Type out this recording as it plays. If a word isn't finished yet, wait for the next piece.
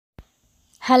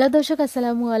Hello দর্শক,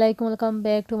 আসসালামু আলাইকুম। Welcome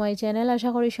back to my channel. আশা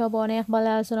করি সব অনেক ভালো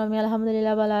আছেন। আমি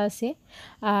আলহামদুলিল্লাহ ভালো আছি।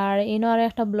 আর আর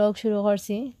একটা ব্লগ শুরু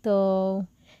করছি। তো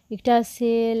একটা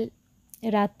আছিল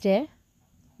রাত্রে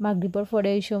মাগরিবর পরে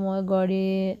এই সময় গড়ে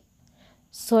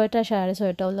 6টা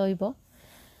 6:30 লইব।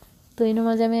 তো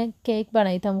মাঝে আমি কেক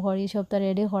বানাইতাম ঘরে, সবটা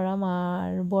রেডি করাম আর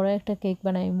বড় একটা কেক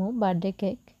বানাইমু, বার্থডে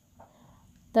কেক।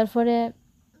 তারপরে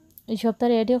এই সপ্তাহ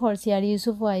রেডি করছি আর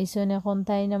ইউসুফও আইসেন, এখন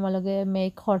তাই আমার লগে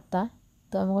মেক করতা।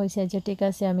 তো আমি কইছি যে ঠিক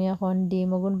আছে, আমি এখন ডিম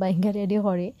ওগুন বাইঙ্গা রেডি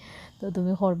করি, তো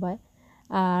তুমি করবাই।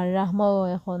 আর রাহমাও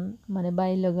এখন মানে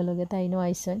বাইর লগে লগে তাইনও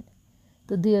আইসেন,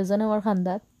 তো দুইজন আমার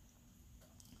খান্দাত।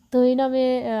 তো আমি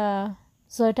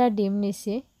 6টা ডিম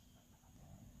নিছি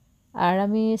আর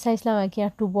আমি চাইছিলাম আর কি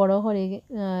একটু বড় করে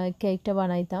কেকটা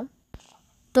বানাইতাম।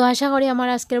 তো আশা করি আমার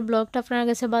আজকের ব্লগটা আপনার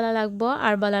কাছে ভালো লাগবো,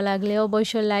 আর ভালো লাগলে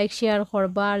অবশ্যই লাইক শেয়ার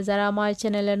করবা। আর যারা আমার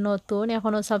চ্যানেলের নতুন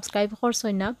এখনও সাবস্ক্রাইব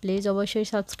করছেন না, প্লিজ অবশ্যই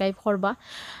সাবস্ক্রাইব করবা।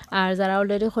 আর যারা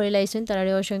অলরেডি করে লাইছেন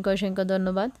তারারে অসংখ্য অসংখ্য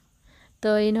ধন্যবাদ। তো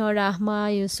রাহমা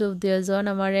ইউসুফ দুজন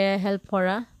আমার হেল্প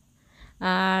করা,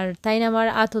 আর তাই আমার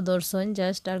আতো ধরছেন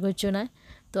জাস্ট, আর কিছু না।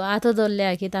 তো আতো ধরলে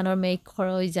আর কি তানোর মেক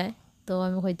করা হয়ে যায়। তো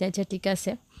আমি কইতে আচ্ছা ঠিক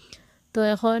আছে। তো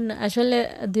এখন আসলে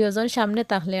দুজন সামনে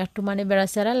থাকলে একটু মানে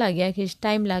বেড়াচেরা লাগে আর কি,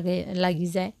 টাইম লাগি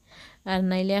যায়। আর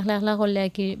নাইলে একলা একলা করলে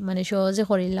আর কি মানে সহজে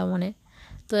করিলাম মানে।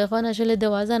 তো এখন আসলে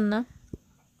দেওয়া যান না।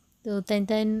 তো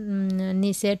তাই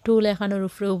নিচে টুল এখানোর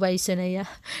উপরে উবাইছে না, ইয়া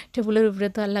টেবুলের উপরে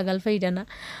তো আর লাগাল ফাইরা না,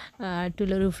 আর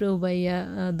টুলের উপরে উবাইয়া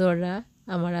দৌড়া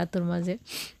আমার হাতের মাঝে।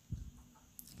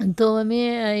 তো আমি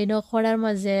করার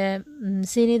মাঝে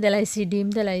চিনি দিলাইছি, ডিম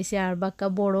দিলাইছি আর বাক্কা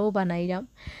বড়ও বানাইলাম।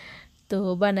 তো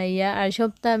বানাইয়া আর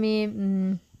সবটা আমি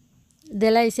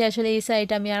দেলাইছি। আসলে এই সাইড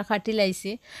আমি আর খাটি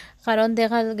লাইছি, কারণ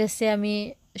দেখা গেছে আমি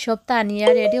সবটা আনিয়া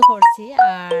রেডি করছি।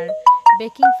 আর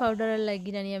বেকিং পাউডারের লাগি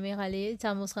জানি আমি খালি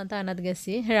চামচ খানটা আনাত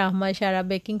গেছি। রাহমাই সারা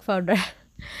বেকিং পাউডার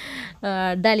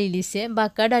ডালি লিছে,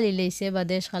 বাক্কা ডালি লইছে বা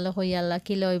দেশ খালো হই আল্লাহ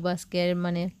কিলো ওই বাস্কের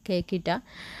মানে কেকিটা।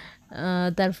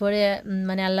 তারপরে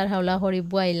মানে আল্লাহর হাওলা করি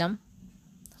বুয়াইলাম,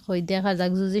 হই দেখা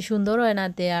যাক যদি সুন্দর হয় না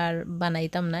তে আর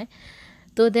বানাইতাম নাই।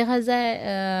 তো দেখা যায়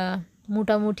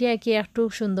মোটামুটি আর কি একটু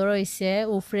সুন্দর হয়েছে,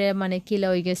 উফরে মানে কিলা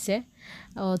হয়ে গেছে।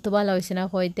 তো ভালো হয়েছে না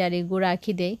হইতে আর গুড়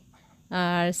আঁকি দেই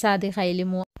আর চা দিয়ে খাইলি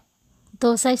মো। তো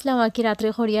চাইছিলাম আর কি রাত্রে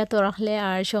খড়িয়া তো রাখলে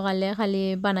আর সকালে খালি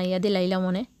বানাইয়া দিলাইলাম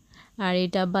মনে। আর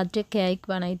এটা বার্থডে কেক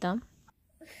বানাইতাম।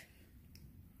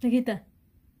 দেখিতা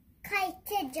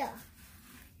খাইতে যা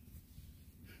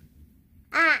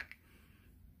আ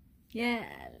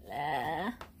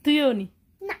তুইও নি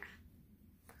না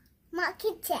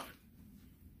মাখিছে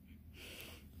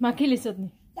মাখিলিছত নি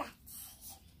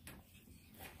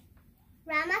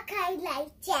রামা খাই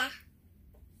লাইছে।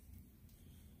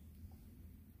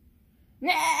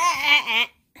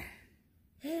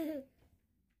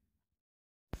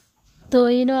 তো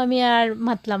আমি আর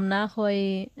মাতলাম না হই,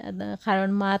 কারণ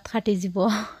মাত খাটি যাব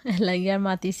লাগে আর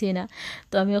মাতিছি না।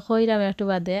 তো আমি কইরাম একটু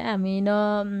বাদে আমি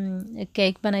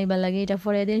কেক বানাইবার লাগে, এটা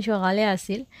পরের দিন সকালে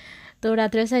আসিল। তো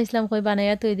রাত্রে চাইছিলাম কই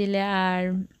বানাইয়া তৈ দিলে আর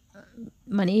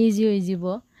মানে ইজি হয়ে যাব।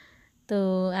 তো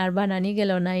আর বানানি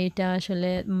গেল না, এটা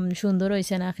আসলে সুন্দর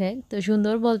হয়েছে না কেক। তো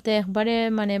সুন্দর বলতে একবারে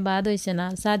মানে বাদ হয়েছে না,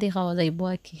 চা দিয়ে খাওয়া যাইব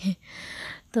আর কি।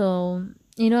 তো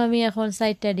আমি এখন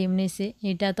 4টা ডিম নিছি,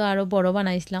 এটা তো আরও বড়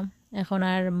বানাইছিলাম, এখন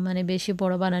আর মানে বেশি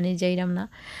বড় বানানি যাইরাম না।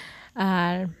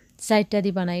 আর 4টা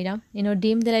দি বানাইলাম।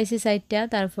 ডিম দিলাইছি 4টা,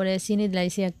 তারপরে চিনি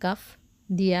দিলাইছি 1 কাপ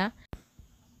দিয়া।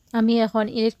 আমি এখন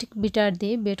ইলেকট্রিক বিটার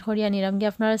দিয়ে বেট খড়িয়া নিলাম গিয়ে।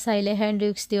 আপনারা চাইলে হ্যান্ড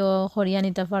উইক্স দিয়েও খড়িয়া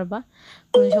নিতে পারবা,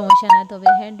 কোনো সমস্যা নাই। তবে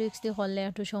হ্যান্ড উইক্স দিয়ে করলে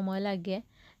একটু সময় লাগে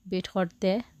বেট করতে।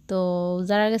 তো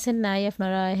যারা গেছে নাই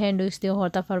আপনারা হ্যান্ড উইক্স দিয়েও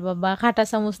করতে পারবা বা কাঁটা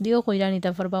চামচ দিয়েও খড়িয়া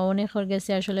নিতে পারবা। অনেকের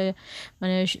গেছে আসলে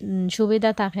মানে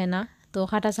সুবিধা থাকে না, তো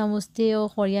কাঁটা চামচ দিয়েও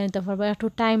খড়িয়া নিতে পারবা। একটু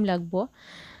টাইম লাগবো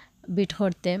বিট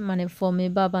করতে, মানে ফমে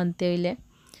বা বানতে হইলে।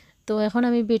 তো এখন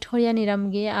আমি বিট খড়িয়া নিলাম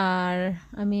গিয়ে, আর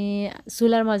আমি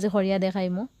চুলার মাঝে খড়িয়া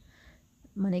দেখাইমু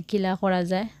মানে কিলা করা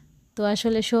যায়। তো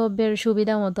আসলে সবের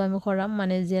সুবিধা মতো আমি করাম,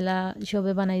 মানে জেলা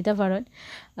সবে বানাইতে পারেন।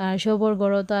 আর সবর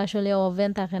গড়ও তো আসলে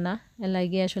ওভেন থাকে না,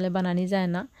 এলাগে আসলে বানানি যায়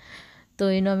না। তো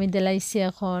আমি দিলাইছি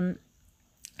এখন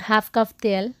 1/2 কাপ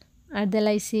তেল, আর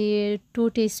দিলাইছি 2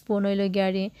 টিস্পুন হইল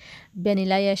গিয়ারি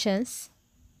ভ্যানিলা এসেন্স।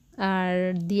 আর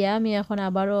দিয়া আমি এখন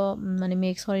আবারও মানে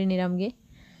মিক্স করে নিলাম গে।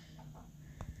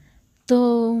 তো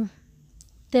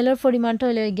তেলের পরিমাণটা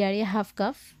হইল গিয়ারি 1/2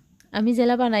 কাপ। আমি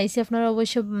জেলা বানাইছি, আপনারা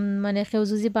অবশ্য মানে কেউ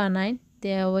যদি বানায় তে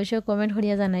অবশ্যই কমেন্ট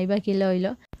করিয়া জানাইবা কিলে হইল।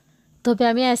 তবে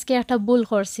আমি আজকে একটা ভুল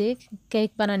করছি কেক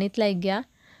বানানিত লাগিয়া,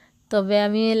 তবে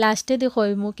আমি লাস্টে দিয়ে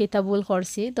কইমু কিতা ভুল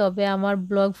করছি। তবে আমার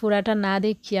ব্লগ পুরাটা না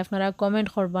দেখি আপনারা কমেন্ট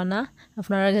করবা না,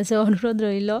 আপনারা কাছে অনুরোধ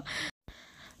রইল।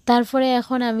 তারপরে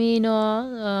এখন আমি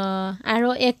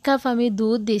আরও 1 কাপ আমি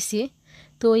দুধ দিছি।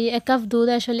 তো এই 1 কাপ দুধ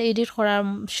আসলে এডিট করার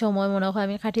সময় মনে হয়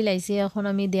আমি খাটি লাইছি, এখন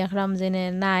আমি দেখলাম যে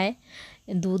নাই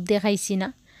দুধ দেখাইছি না।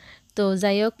 তো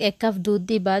যাই হোক 1 কাপ দুধ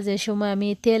দিবা, যে সময় আমি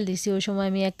তেল দিছি ওই সময়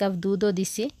আমি 1 কাপ দুধও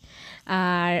দিছি।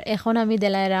 আর এখন আমি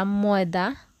দিলাইরাম ময়দা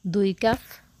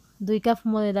 2 কাপ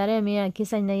ময়দারে আমি আর কি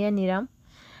চাইনাইয়া নিলাম।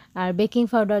 আর বেকিং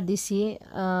পাউডার দিছি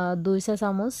 2 চা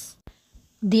চামচ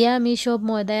দিয়া আমি সব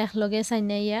ময়দা একলগে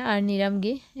চাইনাইয়া আর নিরাম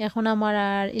গি। এখন আমার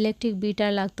আর ইলেকট্রিক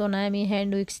বিটার লাগতো না, আমি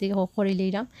হ্যান্ড উইক্স দিয়ে করে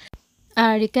লিলাম।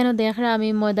 আর এখানে দেখরা আমি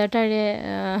ময়দাটারে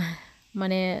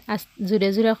মানে জুড়ে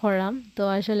জুড়ে করলাম। তো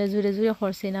আসলে জুড়ে জুড়ে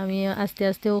করছি না, আমি আস্তে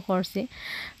আস্তেও করছি,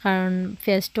 কারণ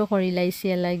পেস্টও করি লাইছি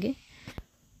এর লাগে।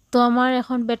 তো আমার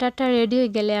এখন ব্যাটারটা রেডি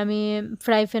হয়ে গেলে আমি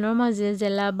ফ্রাই প্যানের মাঝে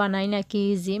জেলা বানাই নাকি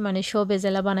ইজি, মানে সবে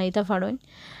জেলা বানাইতে পারেন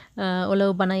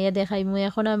ওলাও বানাইয়া দেখাইমু।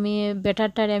 এখন আমি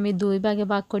ব্যাটারটারে আমি 2 ভাগে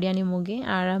ভাগ করিয়া নিমুগি,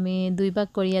 আর আমি 2 ভাগ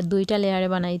করিয়া 2টা লেয়ারে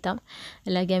বানাইতাম,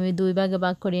 এলাগে আমি 2 ভাগে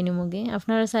ভাগ করিয়া নিমুগি।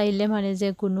 আপনারা চাইলে মানে যে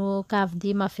কোনো কাপ দি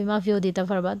মাফিও দিতে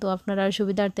পারবা। তো আপনারা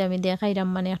সুবিধার্থে আমি দেখাইলাম,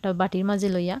 মানে একটা বাটির মাঝে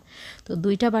লইয়া, তো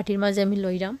 2টা বাটির মাঝে আমি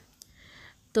লইলাম।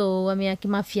 তো আমি আর কি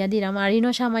মাফিয়া দিলাম, আর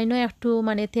সামান্য একটু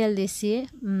মানে তেল দিছি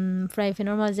ফ্রাই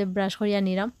প্যানের মাঝে ব্রাশ করিয়া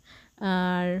নিলাম।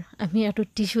 আর আমি একটু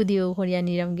টিস্যু দিয়েও করিয়া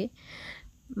নিলাম গে,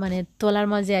 মানে তোলার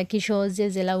মাঝে আর কি সহজে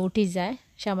জেলা উঠি যায়,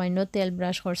 সামান্য তেল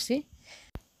ব্রাশ করছি।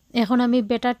 এখন আমি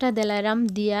ব্যাটারটা দিলাইরাম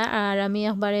দিয়া, আর আমি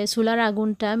একবারে চুলার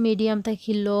আগুনটা মিডিয়াম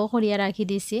থেকে লো করিয়া রাখি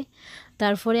দিছি।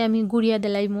 তারপরে আমি গুড়িয়া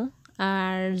দিলাইমু,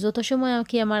 আর যত সময় আর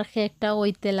কি আমার কেকটা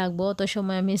ওইতে লাগবো তত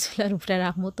সময় আমি চুলার উপরে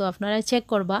রাখবো। তো আপনারা চেক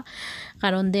করবা,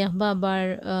 কারণ দেখবা আবার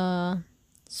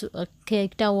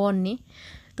কেকটা ওরনি।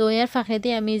 তো এর ফাঁকেতে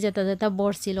আমি যেটা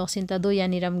বড়ছিল অচিন্তা দই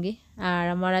আনিরাম গি। আর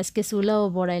আমার আজকে চুলাও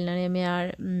বড়াইল না, আমি আর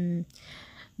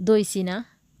দইছি না।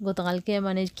 গতকালকে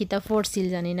মানে কিতা পড়ছিল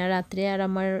জানি না রাত্রে, আর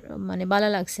আমার মানে ভালো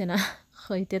লাগছে না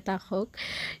হইতে থাকুক,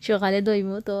 সকালে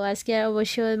দইমু। তো আজকে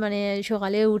অবশ্য মানে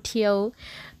সকালে উঠিয়াও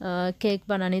কেক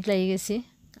বানানিতে লাগি গেছি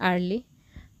আর্লি।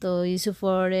 তো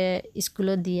ইউসুফরে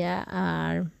স্কুলত দিয়া,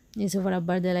 আর ইউসুফর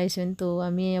আব্বার দিলাইছেন, তো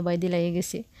আমি আবার দিলাই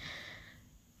গেছি।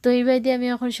 তো এইবার দিয়ে আমি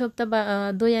এখন সপ্তাহ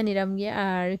দই আনিলাম গিয়ে।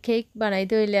 আর কেক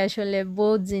বানাইতে হইলে আসলে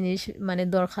বহুত জিনিস মানে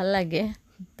দরকার লাগে।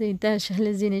 তো এটা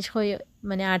আসলে জিনিস হয়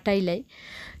মানে আটাইলাই,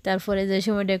 তারপরে যে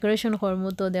সময় ডেকোরেশন করবো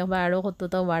তো দেখবা আরও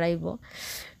কতটাও বাড়াইব।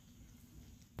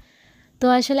 তো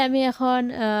আসলে আমি এখন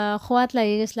খোয়াত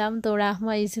লাগিয়ে গেছিলাম। তো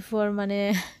রাহমা ইউসুফর মানে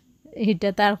এটা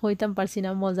তার হইতাম পারছি না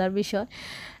মজার বিষয়।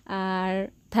 আর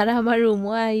তারা আমার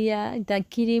রুমও আইয়া এটা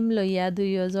ক্রিম লইয়া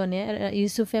দুইজনে,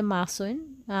 ইউসুফে মাসইন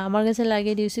আমার কাছে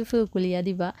লাগে ইউসুফে কুলিয়া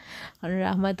দিবা, কারণ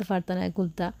রাহমা তো পারতা না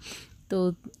কুলতা। তো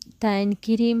তাইন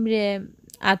ক্রিম রে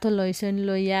আতো লইছেন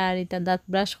লইয়া, আর এটা দাঁত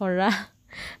ব্রাশ করা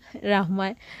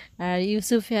রাহমায়। আর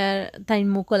ইউসুফে আর তাইন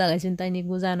মুখও লাগাইছেন, তাইন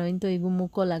ইগু জানোইন, তো ইগু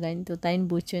মুখও লাগাইন, তো তাইন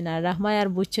বুঝছেন। আর রাহমায় আর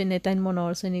বুঝছেন না, তাইন মনে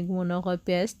করছেন ইগু মনে হয়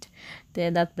পেস্ট, তে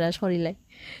দাঁত ব্রাশ করিলাই।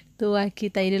 তো আর কি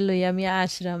তাইরে লই আমি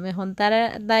আসলাম। এখন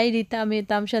তাই রীতা আমি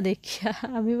তামসা দেখিয়া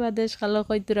আমি বাদেশ খালো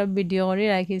কই তোরা ভিডিও করে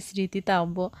রাখি স্মৃতি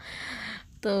তাহব।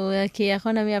 তো আর কি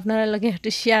এখন আমি আপনারা লগে একটু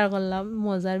শেয়ার করলাম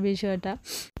মজার বিষয়টা।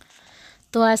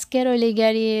 তো আজকের ওই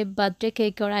গাড়ি বার্থডে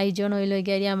কেকের আয়োজন হইল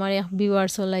গাড়ি আমার এক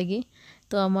ভিউয়ার্সও লাগি।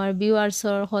 তো আমার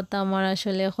ভিউয়ার্সর কথা আমার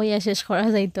আসলে হইয়া শেষ করা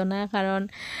যাইতো না, কারণ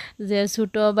যে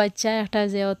ছোটো বাচ্চা একটা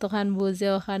যে অতখান বুঝে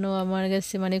ওখানেও আমার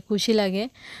কাছে মানে খুশি লাগে।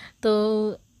 তো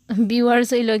ভিউয়ার্স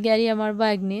হইল গাড়ি আমার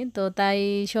বাগনি, তো তাই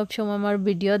সব সময় আমার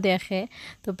ভিডিও দেখে।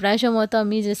 তো প্রায় সময় তো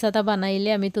আমি যে সাথে বানাইলে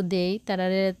আমি তো দেই,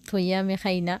 তারারে থইয়া আমি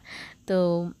খাই না। তো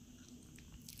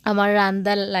আমার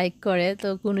রান্না লাইক করে। তো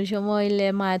কোনো সময় হইলে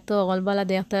মায়ের তো অগলবেলা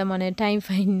দেখতে মানে টাইম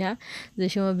পাই না, যে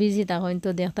সময় বিজি থাকেন তো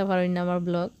দেখতে পারেন না আমার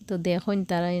ব্লগ। তো দেখুন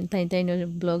তারা তাই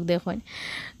ব্লগ দেখুন।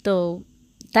 তো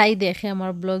তাই দেখে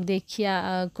আমার ব্লগ দেখিয়া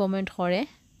কমেন্ট করে,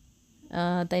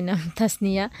 তাই নাম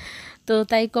তাসনিয়া। তো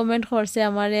তাই কমেন্ট করছে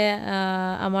আমারে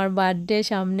আমার বার্থডে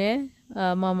সামনে,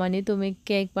 মামানি তুমি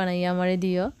কেক বানাইয়া আমারে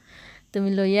দিও, তুমি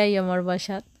লইয়াই আমার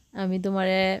বাসাত, আমি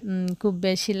তোমারে খুব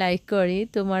বেশি লাইক করি,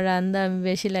 তোমার রান্না আমি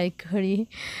বেশি লাইক করি,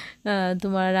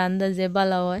 তোমার রান্না যে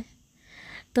ভালো হয়।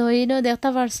 তো এইনো দেখতে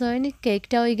পারছেন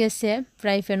কেকটা হয়ে গেছে।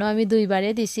 ফ্রাই প্যানও আমি 2বারে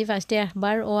দিছি, ফার্স্টে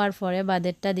একবার ওয়ার পরে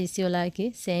বাদেরটা দিছি ওলা আর কি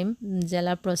সেম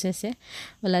জেলা প্রসেসে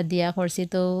ওলা দিয়া করছি।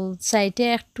 তো সাইডে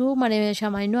একটু মানে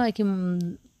সামান্য আর কি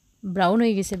ব্রাউন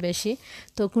হয়ে গেছে বেশি,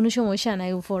 তো কোনো সমস্যা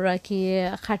নাই, উপর আর কি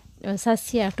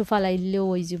সাসি একটু ফালাই দিলেও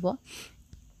হয়ে যাব।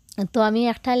 তো আমি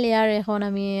একটা লেয়ার এখন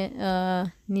আমি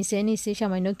নিছি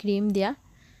সামান্য ক্রিম দিয়া।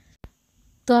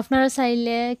 তো আপনারা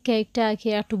চাইলে কেকটা কি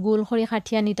একটু গোল করে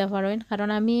কাটিয়া নিতে পারেন, কারণ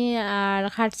আমি আর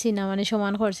কাটছি না মানে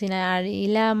সমান করছি না, আর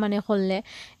ইলা মানে করলে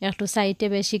একটু সাইডে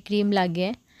বেশি ক্রিম লাগে।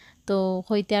 তো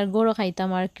হইতে আর গড়ো খাইতাম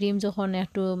আর ক্রিম যখন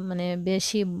একটু মানে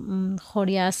বেশি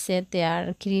খড়িয়া আছে তে আর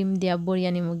ক্রিম দিয়া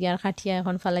বড়িয়া নিমুগি আর খাটিয়া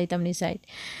এখন ফালাইতাম নি সাইড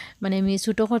মানে আমি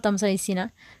ছোটো করতাম চাইছি না।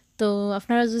 তো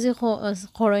আপনারা যদি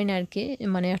খড়ই না আর কি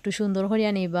মানে একটু সুন্দর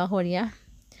করিয়া নিবা খড়িয়া।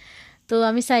 তো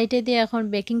আমি সাইডে দিয়ে এখন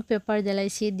বেকিং পেপার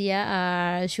দিলাইছি দিয়া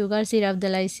আর সুগার সিরাপ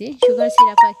দিলাইছি। সুগার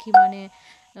সিরাপ আর কি মানে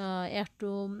একটু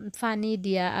পানি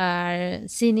দিয়া আর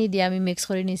চিনি দিয়া আমি মিক্স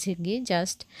করে নিছি কি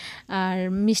জাস্ট। আর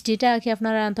মিষ্টিটা কি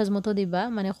আপনারা আন্দাজ মতো দিবা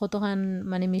মানে কতখান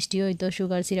মানে মিষ্টি হইতো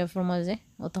সুগার সিরাপের মাঝে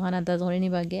অতখান আন্দাজ করে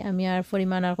নিবাগে। আমি আর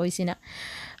পরিমাণ আর কইছি না,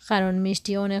 কারণ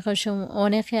মিষ্টি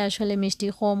অনেকে আসলে মিষ্টি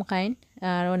কম খাইন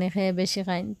আর অনেকে বেশি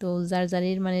খাইন, তো যার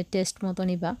যারির মানে টেস্ট মতো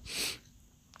নিবা।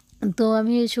 তো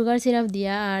আমি সুগার সিরাপ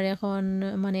দিয়া আর এখন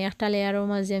মানে একটা লেয়ারের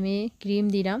মাঝে আমি ক্রিম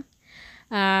দিলাম।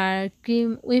 আর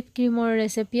হুইপ ক্রিমের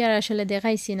রেসিপি আর আসলে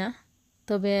দেখাইছি না,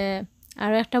 তবে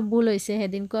আরও একটা ভুল হয়েছে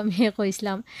সেদিনকে আমি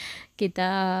কইছিলাম কিতা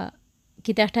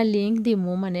কিতা একটা লিঙ্ক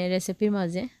দিমু মানে রেসিপির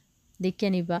মাঝে দেখিয়ে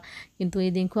নিবা, কিন্তু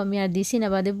এই দিনকে আমি আর দিছি না,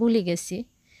 বাদে ভুলে গেছি।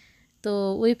 তো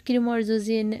হুইপ ক্রিমের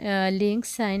যদি লিঙ্ক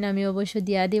চাইন আমি অবশ্য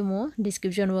দিয়া দিমু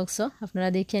ডিসক্রিপশন বক্সও, আপনারা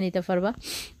দেখিয়ে নিতে পারবা।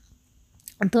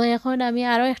 তো এখন আমি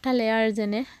আরও একটা লেয়ার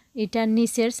যেনে এটার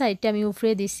নিচের সাইডটা আমি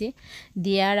উপরে দিছি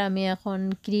দিয়ে আর আমি এখন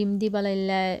ক্রিম দিবা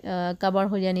লাইলা কাবার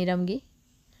হইয়া নিরামগি।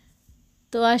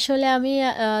 তো আসলে আমি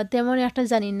তেমন একটা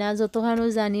জানি না, যতখানো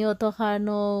জানি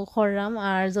অতখানো করলাম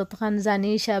আর যতখান জানি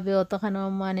হিসাবে অতখানো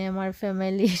মানে আমার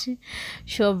ফ্যামিলির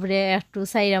সবরে একটু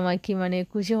সাইরামাকি মানে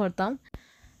খুশি করতাম।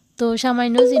 তো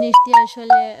সামান্য জিনিস দিয়ে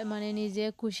আসলে মানে নিজে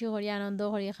খুশি করি আনন্দ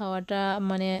করি খাওয়াটা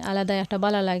মানে আলাদা একটা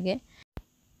ভালো লাগে।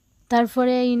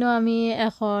 তারপরে আমি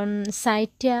এখন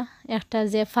সাইডটা একটা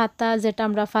যে ফাতা যেটা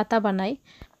আমরা ফাতা বানাই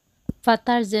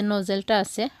ফাতার যে নজেলটা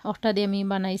আছে ওটা দিয়ে আমি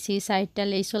বানাইছি, সাইডটা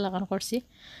লেইসও লাগান করছি।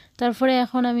 তারপরে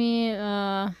এখন আমি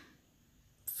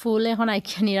ফুল এখন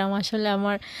আঁকিয়ে নিলাম। আসলে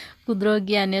আমার ক্ষুদ্র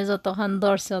জ্ঞানে যতক্ষণ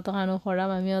ধরছে অতখানো করাম,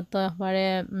 আমি অত একবারে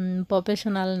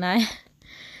প্রফেশনাল নাই।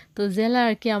 তো জেলা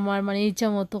আর কি আমার মানে ইচ্ছা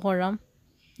মতো করাম,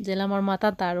 জেলা আমার মাথা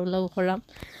তার ওগুলো করাম।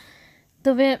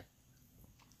 তবে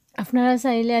আপনারা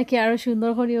চাইলে আর কি আরও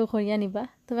সুন্দর করিও করিয়া নিবা,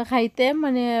 তবে খাইতে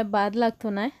মানে বাদ লাগতো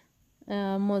না,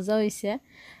 মজা হয়েছে।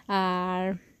 আর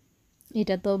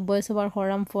এটা তো বয়স ওভার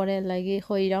করাম পরে লাগি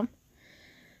খইরাম।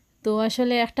 তো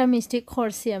আসলে একটা মিস্টেক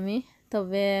করছি আমি,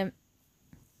 তবে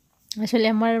আসলে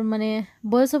আমার মানে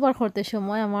বয়স ওভার করতে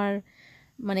সময় আমার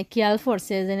মানে খেয়াল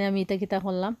পড়ছে যে আমি এটা কিতা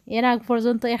করলাম, এর আগ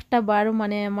পর্যন্ত একটা বারও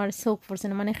মানে আমার চোখ পড়ছে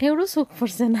না, মানে কেউরও চোখ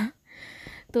পড়ছে না।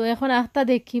 তো এখন একটা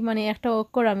দেখি মানে একটা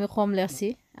অক্ষর আমি কম লেখছি,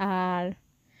 আর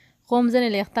কম যেনে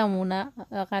লেখতামও না,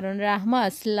 কারণ রাহমা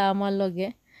আসলা আমার লগে।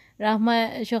 রাহমা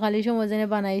সকালে সময় যেনে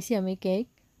বানাইছি আমি কেক,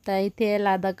 তাই তেল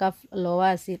আধা কাপ লওয়া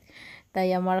আছিল, তাই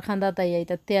আমার খান্দা তাই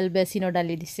এটা তেল বেশিনো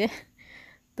ডালি দিছে।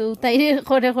 তো তাই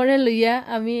করে করে লইয়া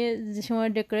আমি যে সময়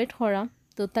ডেকোরেট করাম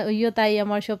তো তাই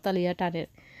আমার সবটা লইয়া টানের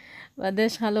বাদে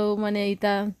খালো মানে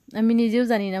এটা আমি নিজেও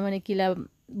জানি না মানে কিলা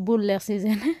ভুল লেখছি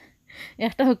যেন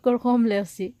একটা অক্ষর কম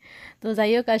লেখছি। তো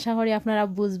যাই হোক, আশা করি আপনারা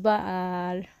বুঝবা।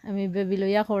 আর আমি বেবি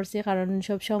লইয়া করছি, কারণ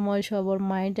সব সময় সবর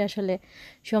মাইন্ড আসলে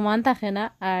সমান থাকে না,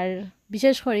 আর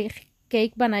বিশেষ করে কেক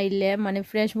বানাইলে মানে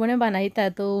ফ্রেশ মনে বানাই তা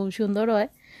তো সুন্দর হয়,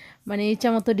 মানে ইচ্ছা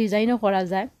মতো ডিজাইনও করা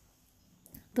যায়।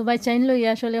 তো বাচ্চাইন লইয়া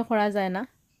আসলে করা যায় না।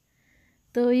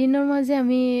 তো ইনোর মাঝে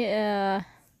আমি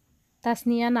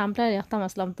তাসনিয়া নামটা রাখতাম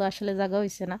আসলাম, তো আসলে জায়গা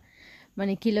হয়েছে না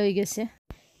মানে কি লই গেছে।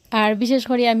 আর বিশেষ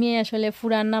করে আমি আসলে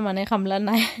ফুরানা মানে কামলা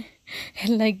নাই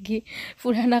লাগি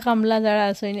ফুরানা কামলা যারা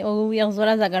আছে ও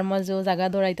একজোড়া জায়গার মাঝেও জায়গা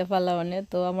দৌড়াইতে পারলাম মানে,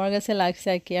 তো আমার কাছে লাগছে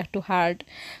আর কি একটু হার্ড,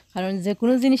 কারণ যে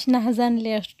কোনো জিনিস না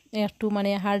জানলে একটু মানে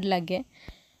হার্ড লাগে।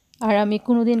 আর আমি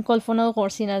কোনোদিন কল্পনাও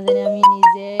করছি না যে আমি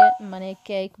নিজে মানে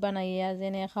কেক বানাইয়া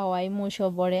যেনে খাওয়াই মু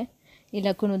সবরে,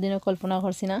 এগুলা কোনোদিনও কল্পনা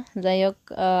করছি না। যাই হোক,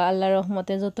 আল্লাহর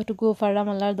রহমতে যতটুকু পারলাম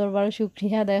আল্লাহর দরবারে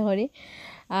শুকরিয়া আদায় করি।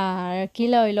 আর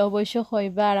কিলা হইলো অবশ্য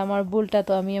হইবা, আর আমার ভুলটা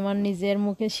তো আমি আমার নিজের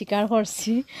মুখে স্বীকার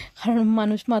করছি, কারণ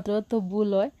মানুষ মাত্র তো ভুল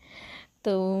হয়।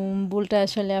 তো ভুলটা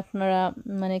আসলে আপনারা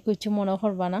মানে কিছু মনে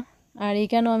করবা না। আর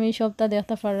এইখানেও আমি সবটা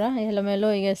দেখতে পাররা এলোমেলো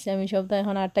হয়ে গেছে, আমি সবটা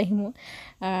এখন আটাইমু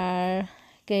আর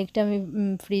কেকটা আমি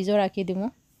ফ্রিজও রাখি দিব।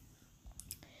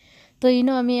 তো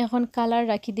আমি এখন কালার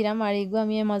রাখি দিলাম, আর এগুলো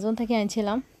আমি অ্যামাজন থেকে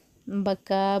আনছিলাম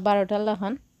বাক্কা 12টার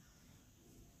লাখান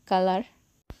কালার।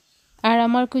 আর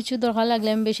আমার কিছু দরকার লাগলে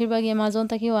আমি বেশিরভাগ অ্যামাজন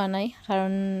থেকেও আনাই,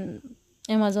 কারণ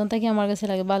অ্যামাজন থেকে আমার কাছে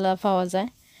লাগে ভালো পাওয়া যায়।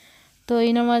 তো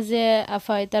মাঝে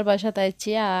আফাই তার বাসাতে আইছি,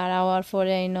 আর আওয়ার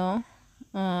পরে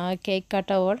কেক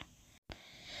কাটা ওর।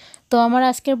 তো আমার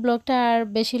আজকের ব্লগটা আর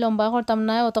বেশি লম্বা করতাম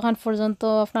না, অতক্ষণ পর্যন্ত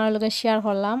আপনার লগে শেয়ার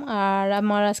করলাম। আর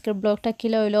আমার আজকের ব্লগটা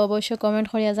কিলা হইলো অবশ্যই কমেন্ট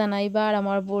করিয়া জানাইবা, আর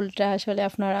আমার ভুলটা আসলে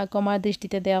আপনারা কমার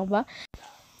দৃষ্টিতে দেখবা।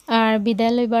 আর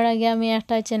বিদায় লইবার আগে আমি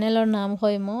একটা চ্যানেলের নাম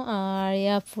কইমো। আর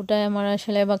ইয়া ফুটায় আমার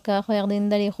আসলে বাক্কা কয়েকদিন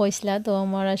ধরে কইসলা, তো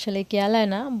আমার আসলে খেয়াল হয়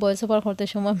না, ভয়েস ওভার করতে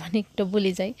সময় মানে একটু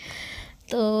ভুলে যাই।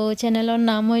 তো চ্যানেলের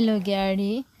নাম হইল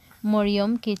গিয়ারি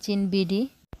মরিয়ম কিচেন বিডি।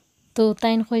 তো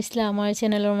তাইন কইসলা আমার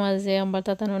চ্যানেলের মাঝে আমার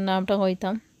তাতানোর নামটা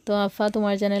কইতাম। তো আফা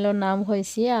তোমার চ্যানেলের নাম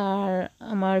হয়েছি, আর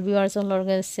আমার ভিউয়ার্সগুলোর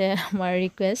কাছে আমার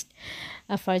রিকোয়েস্ট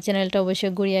আফার চ্যানেলটা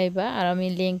অবশ্যই ঘুরে আইবা, আর আমি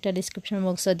লিঙ্কটা ডিসক্রিপশন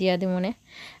বক্সে দিয়া দিব মনে।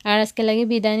 আর আজকে লাগে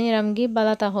বিদায় নিলাম,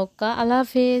 বালা থাকা, আল্লাহ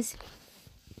হাফিজ।